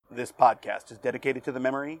This podcast is dedicated to the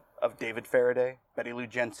memory of David Faraday, Betty Lou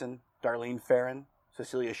Jensen, Darlene Farron,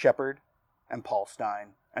 Cecilia Shepard, and Paul Stein,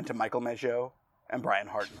 and to Michael Mageau and Brian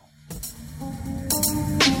Hartnell.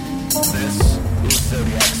 This is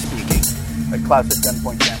Zodiac Speaking, a classic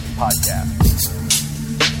Gunpoint Family podcast.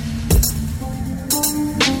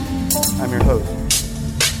 I'm your host,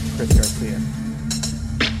 Chris Garcia.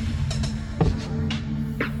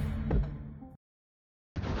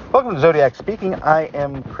 Welcome to Zodiac Speaking. I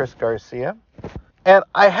am Chris Garcia, and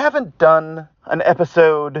I haven't done an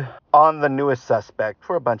episode on the newest suspect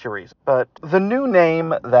for a bunch of reasons, but the new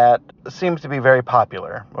name that seems to be very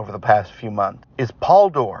popular over the past few months is Paul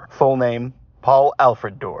Doerr, full name Paul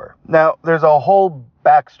Alfred Doerr. Now, there's a whole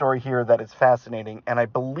backstory here that is fascinating, and I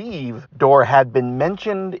believe Doerr had been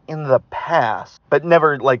mentioned in the past, but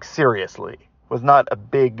never, seriously. Was not a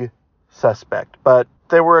big suspect, but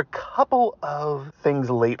there were a couple of things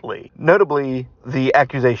lately, notably the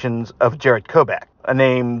accusations of Jarett Kobach, a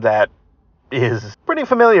name that is pretty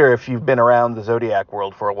familiar if you've been around the Zodiac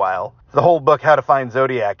world for a while. The whole book, How to Find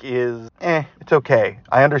Zodiac, is, it's okay.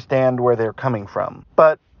 I understand where they're coming from.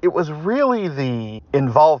 But it was really the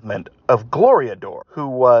involvement of Gloria Doerr, who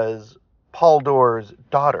was Paul Doerr's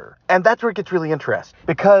daughter. And that's where it gets really interesting,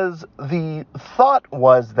 because the thought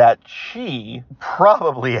was that she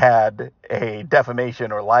probably had a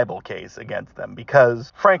defamation or libel case against them,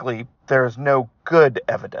 because, frankly, there's no good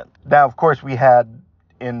evidence. Now, of course, we had,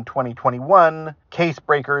 in 2021, Case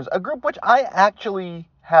Breakers, a group which I actually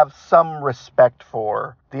have some respect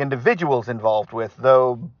for the individuals involved with,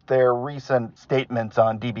 though their recent statements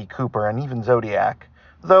on D.B. Cooper and even Zodiac,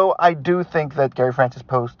 though I do think that Gary Francis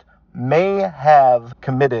Post may have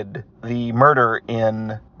committed the murder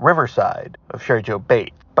in Riverside of Sherry Jo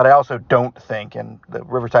Bates. But I also don't think, and the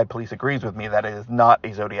Riverside police agrees with me, that it is not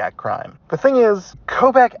a Zodiac crime. The thing is,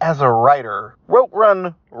 Kobach as a writer wrote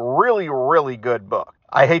one really, really good book.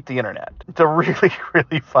 I Hate the Internet. It's a really,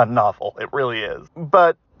 really fun novel. It really is.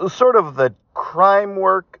 But sort of the crime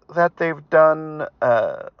work that they've done,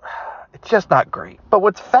 it's just not great. But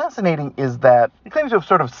what's fascinating is that he claims to have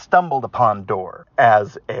sort of stumbled upon Doerr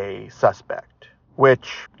as a suspect,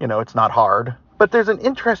 which, it's not hard. But there's an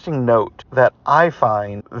interesting note that I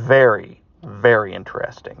find very, very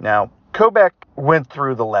interesting. Now, Kobach went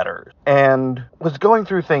through the letters and was going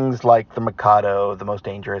through things like the Mikado, The Most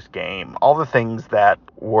Dangerous Game, all the things that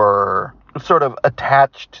were sort of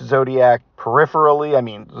attached to Zodiac peripherally. I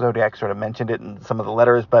mean, Zodiac sort of mentioned it in some of the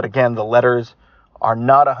letters, but again, the letters are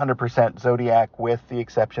not 100% Zodiac, with the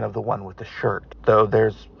exception of the one with the shirt, though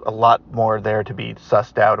there's a lot more there to be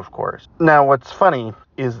sussed out, of course. Now, what's funny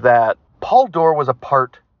is that Paul Doerr was a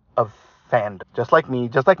part of fandom, just like me,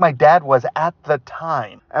 just like my dad was at the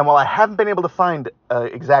time. And while I haven't been able to find an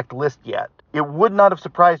exact list yet, it would not have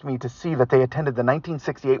surprised me to see that they attended the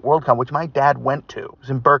 1968 Worldcon, which my dad went to. It was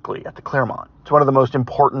in Berkeley at the Claremont. It's one of the most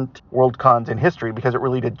important Worldcons in history because it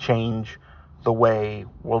really did change the way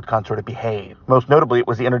Worldcon sort of behaved. Most notably, it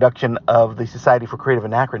was the introduction of the Society for Creative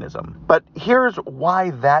Anachronism. But here's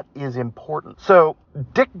why that is important. So,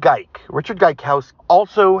 Dick Geik, Richard Geikowski,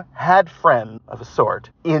 also had friends of a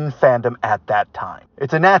sort in fandom at that time.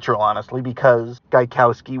 It's a natural, honestly, because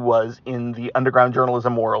Geikowski was in the underground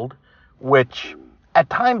journalism world, which at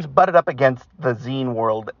times butted up against the zine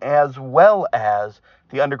world as well as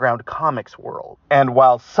the underground comics world. And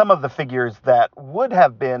while some of the figures that would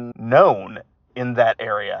have been known in that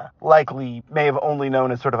area likely may have only known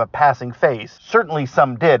as sort of a passing face, certainly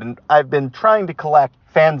some did. And I've been trying to collect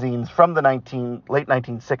fanzines from the late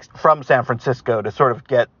 1960s from San Francisco to sort of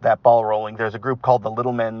get that ball rolling. There's a group called the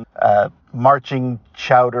Little Men Marching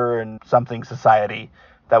Chowder and Something Society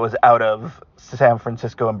that was out of San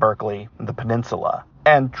Francisco and Berkeley, the peninsula,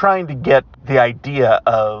 and trying to get the idea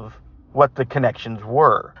of what the connections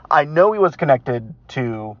were. I know he was connected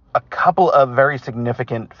to a couple of very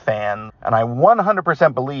significant fans, and I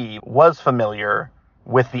 100% believe was familiar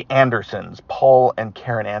with the Andersons, Paul and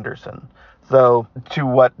Karen Anderson. Though, to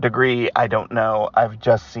what degree, I don't know. I've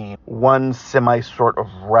just seen one sort of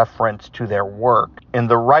reference to their work in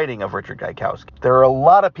the writing of Richard Geikowski. There are a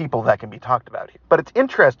lot of people that can be talked about here. But it's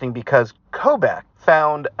interesting because Kobach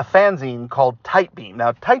found a fanzine called Tightbeam.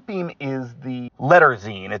 Now, Tightbeam is the letter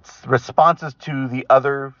zine. It's responses to the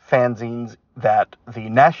other fanzines that the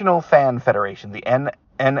National Fan Federation, the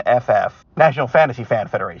NFF, National Fantasy Fan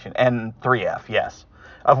Federation, N3F, yes,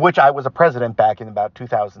 of which I was a president back in about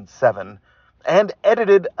 2007, and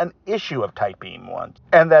edited an issue of Tightbeam once.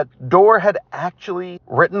 And that Doerr had actually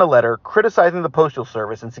written a letter criticizing the Postal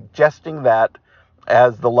Service and suggesting that,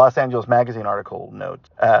 as the Los Angeles Magazine article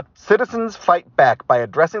notes, citizens fight back by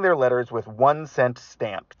addressing their letters with 1-cent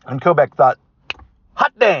stamps. And Kobach thought,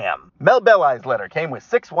 Hot damn! Mel Belli's letter came with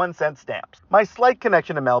 6 1-cent stamps. My slight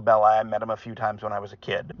connection to Mel Belli, I met him a few times when I was a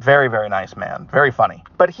kid. Very, very nice man. Very funny.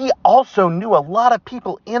 But he also knew a lot of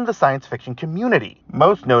people in the science fiction community.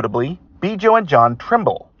 Most notably, Bjo and John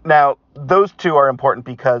Trimble. Now, those two are important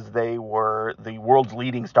because they were the world's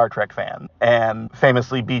leading Star Trek fan. And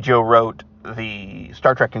famously, Bjo wrote the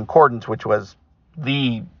Star Trek Concordance, which was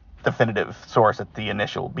the definitive source at the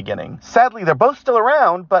initial beginning. Sadly, they're both still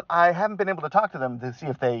around, but I haven't been able to talk to them to see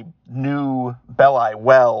if they knew Belli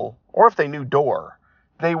well or if they knew Dor.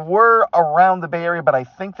 They were around the Bay Area, but I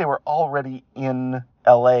think they were already in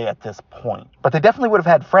LA at this point. But they definitely would have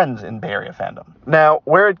had friends in Bay Area fandom. Now,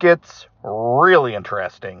 where it gets really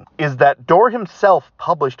interesting is that Dor himself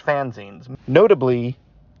published fanzines, notably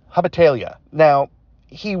Habitalia. Now,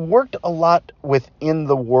 he worked a lot within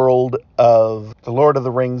the world of The Lord of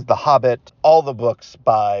the Rings, The Hobbit, all the books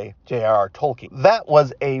by J.R.R. Tolkien. That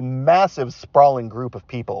was a massive, sprawling group of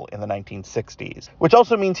people in the 1960s, which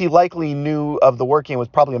also means he likely knew of the working and was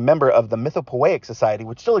probably a member of the Mythopoeic Society,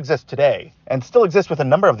 which still exists today, and still exists with a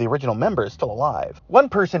number of the original members still alive. One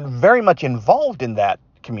person very much involved in that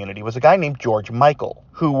community was a guy named George Michael,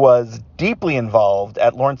 who was deeply involved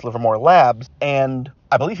at Lawrence Livermore Labs, and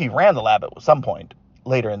I believe he ran the lab at some point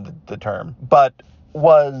later in the term, but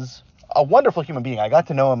was a wonderful human being. I got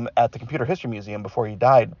to know him at the Computer History Museum before he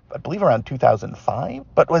died, I believe around 2005,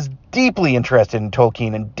 but was deeply interested in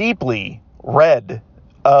Tolkien and deeply read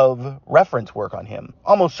of reference work on him.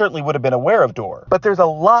 Almost certainly would have been aware of Dor. But there's a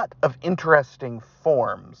lot of interesting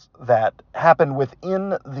forms that happen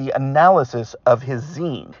within the analysis of his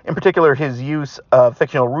zine. In particular, his use of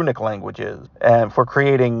fictional runic languages and for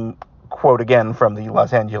creating, quote again from the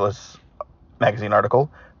Los Angeles magazine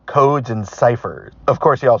article, codes and ciphers. Of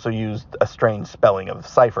course, he also used a strange spelling of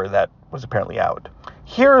cipher that was apparently out.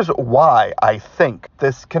 Here's why I think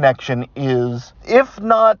this connection is, if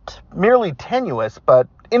not merely tenuous, but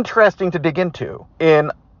interesting to dig into.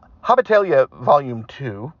 In Habitalia Volume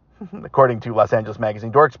 2, according to Los Angeles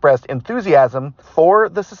Magazine, Dor expressed enthusiasm for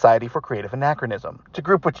the Society for Creative Anachronism. It's a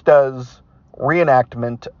group which does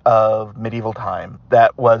reenactment of medieval time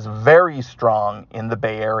that was very strong in the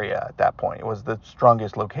Bay Area at that point. It was the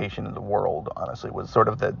strongest location in the world, honestly. It was sort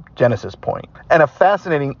of the genesis point. And a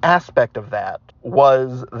fascinating aspect of that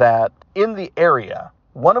was that in the area,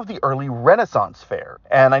 one of the early Renaissance fairs,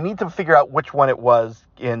 and I need to figure out which one it was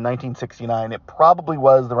in 1969. It probably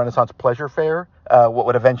was the Renaissance Pleasure Fair, what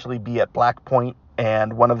would eventually be at Black Point,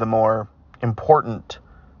 and one of the more important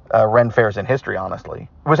Ren fairs in history, honestly.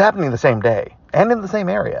 It was happening the same day and in the same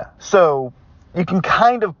area. So you can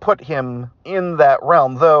kind of put him in that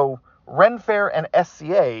realm, though Ren Fair and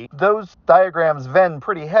SCA, those diagrams vend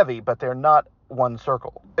pretty heavy, but they're not one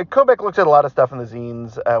circle. Kobek looks at a lot of stuff in the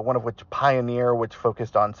zines, one of which Pioneer, which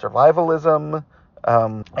focused on survivalism.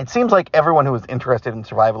 It seems like everyone who was interested in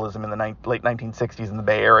survivalism in the late 1960s in the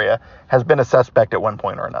Bay Area has been a suspect at one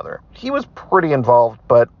point or another. He was pretty involved,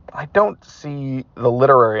 but I don't see the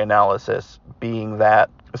literary analysis being that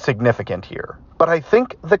significant here. But I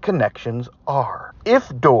think the connections are.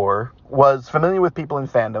 If Dor was familiar with people in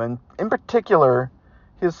fandom, and in particular,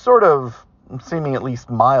 his sort of seeming at least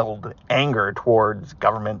mild anger towards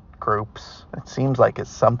government groups, it seems like it's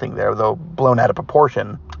something there, though blown out of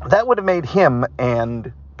proportion, that would have made him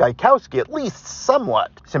and Gaikowski at least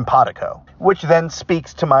somewhat simpatico, which then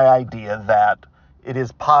speaks to my idea that it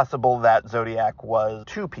is possible that Zodiac was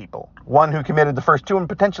two people. One who committed the first two and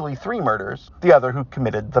potentially three murders, the other who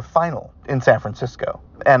committed the final in San Francisco.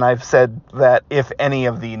 And I've said that if any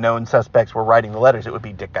of the known suspects were writing the letters, it would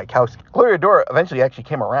be Dick Gaikowski. Gloria Dor eventually actually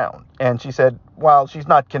came around, and she said, while she's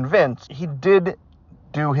not convinced, he did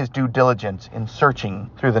do his due diligence in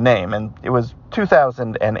searching through the name, and it was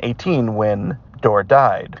 2018 when Dor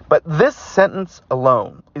died. But this sentence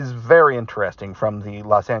alone is very interesting from the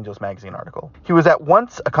Los Angeles Magazine article. He was at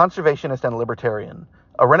once a conservationist and a libertarian,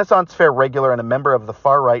 a Renaissance Fair regular and a member of the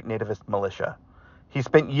far-right nativist militia. He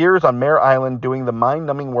spent years on Mare Island doing the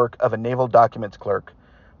mind-numbing work of a naval documents clerk,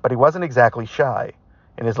 but he wasn't exactly shy.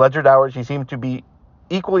 In his leisured hours, he seemed to be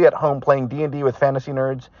equally at home playing D&D with fantasy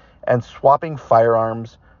nerds and swapping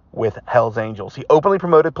firearms with Hell's Angels. He openly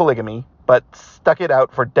promoted polygamy, but stuck it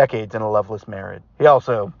out for decades in a loveless marriage. He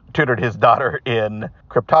also tutored his daughter in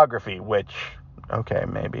cryptography, which, okay,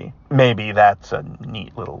 maybe that's a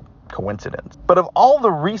neat little coincidence. But of all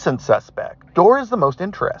the recent suspects, Dor is the most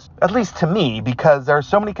interesting, at least to me, because there are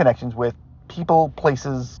so many connections with people,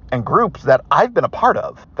 places, and groups that I've been a part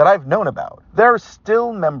of, that I've known about. There are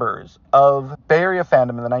still members of Bay Area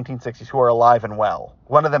fandom in the 1960s who are alive and well.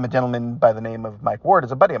 One of them, a gentleman by the name of Mike Ward,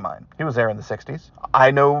 is a buddy of mine. He was there in the 60s.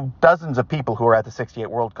 I know dozens of people who were at the 68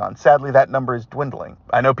 Worldcon. Sadly, that number is dwindling.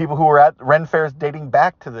 I know people who were at Ren fairs dating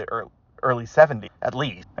back to the early 70s, at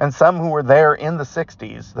least. And some who were there in the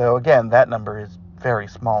 60s, though again, that number is very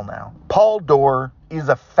small now. Paul Doerr is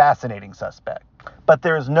a fascinating suspect, but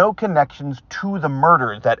there's no connections to the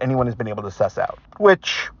murders that anyone has been able to suss out,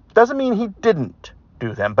 which doesn't mean he didn't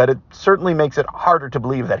do them, but it certainly makes it harder to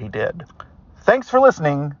believe that he did. Thanks for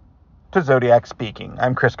listening to Zodiac Speaking.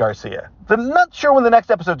 I'm Chris Garcia. I'm not sure when the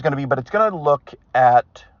next episode is going to be, but it's going to look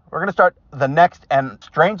at... We're going to start the next and,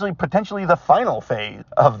 strangely, potentially the final phase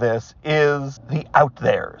of this is the out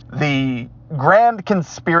theres. The grand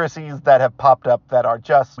conspiracies that have popped up that are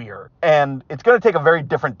just weird. And it's going to take a very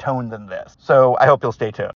different tone than this. So I hope you'll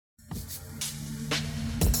stay tuned.